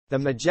The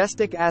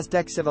Majestic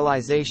Aztec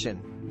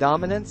civilization,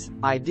 dominance,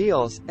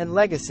 ideals, and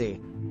legacy.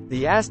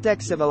 The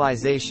Aztec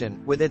civilization,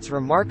 with its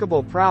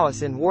remarkable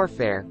prowess in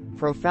warfare,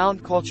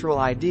 profound cultural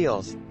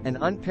ideals, and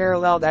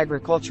unparalleled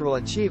agricultural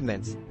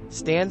achievements,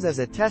 stands as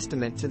a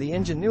testament to the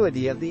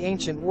ingenuity of the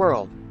ancient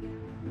world.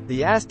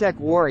 The Aztec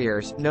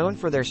warriors, known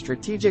for their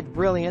strategic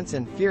brilliance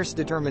and fierce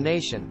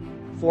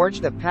determination,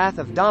 forged a path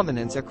of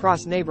dominance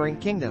across neighboring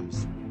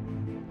kingdoms.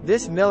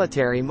 This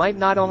military might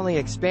not only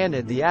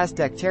expanded the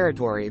Aztec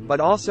territory but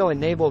also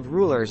enabled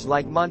rulers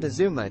like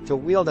Montezuma to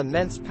wield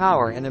immense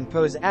power and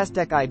impose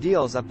Aztec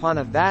ideals upon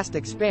a vast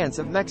expanse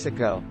of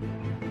Mexico.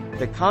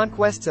 The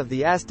conquests of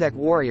the Aztec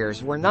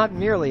warriors were not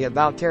merely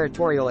about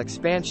territorial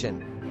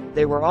expansion,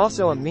 they were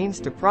also a means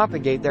to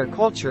propagate their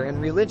culture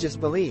and religious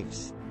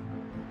beliefs.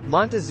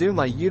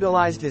 Montezuma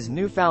utilized his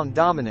newfound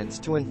dominance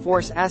to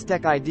enforce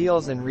Aztec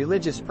ideals and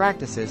religious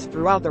practices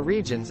throughout the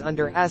regions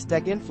under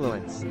Aztec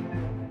influence.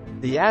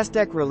 The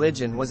Aztec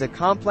religion was a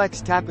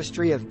complex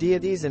tapestry of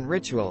deities and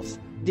rituals,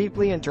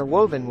 deeply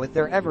interwoven with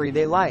their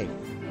everyday life.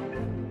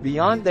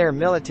 Beyond their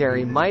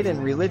military might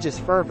and religious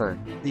fervor,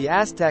 the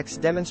Aztecs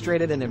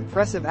demonstrated an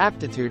impressive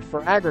aptitude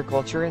for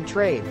agriculture and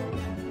trade.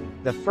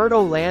 The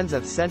fertile lands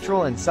of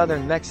central and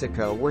southern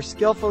Mexico were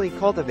skillfully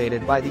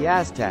cultivated by the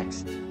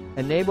Aztecs,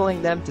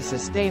 enabling them to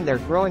sustain their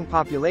growing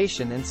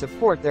population and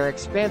support their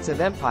expansive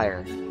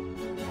empire.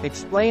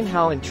 Explain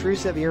how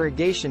intrusive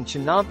irrigation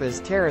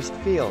chinampas terraced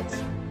fields.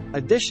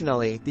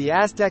 Additionally, the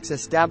Aztecs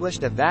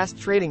established a vast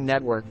trading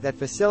network that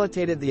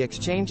facilitated the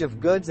exchange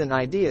of goods and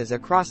ideas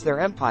across their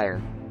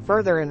empire,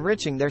 further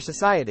enriching their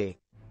society.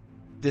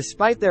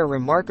 Despite their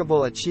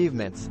remarkable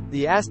achievements,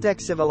 the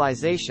Aztec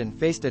civilization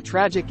faced a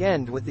tragic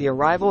end with the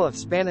arrival of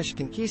Spanish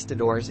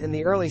conquistadors in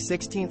the early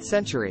 16th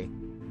century.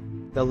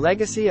 The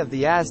legacy of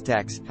the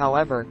Aztecs,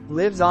 however,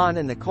 lives on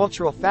in the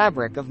cultural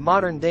fabric of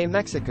modern-day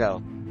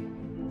Mexico.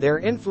 Their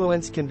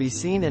influence can be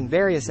seen in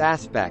various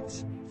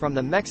aspects, from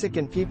the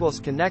Mexican people's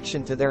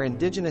connection to their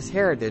indigenous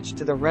heritage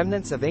to the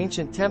remnants of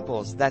ancient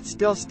temples that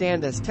still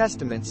stand as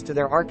testaments to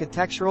their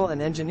architectural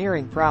and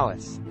engineering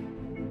prowess.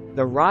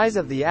 The rise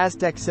of the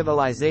Aztec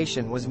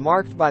civilization was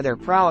marked by their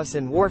prowess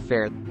in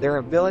warfare, their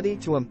ability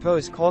to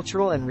impose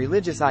cultural and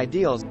religious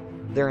ideals,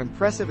 their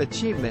impressive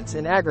achievements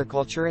in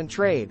agriculture and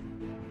trade.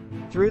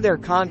 Through their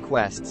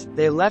conquests,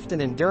 they left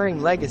an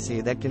enduring legacy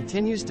that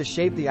continues to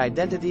shape the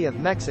identity of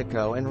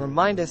Mexico and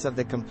remind us of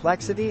the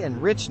complexity and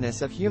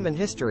richness of human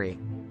history.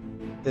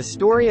 The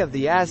story of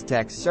the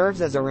Aztecs serves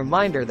as a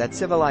reminder that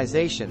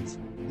civilizations,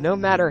 no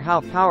matter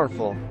how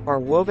powerful, are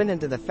woven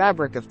into the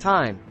fabric of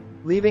time,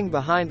 leaving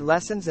behind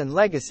lessons and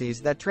legacies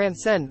that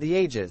transcend the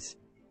ages.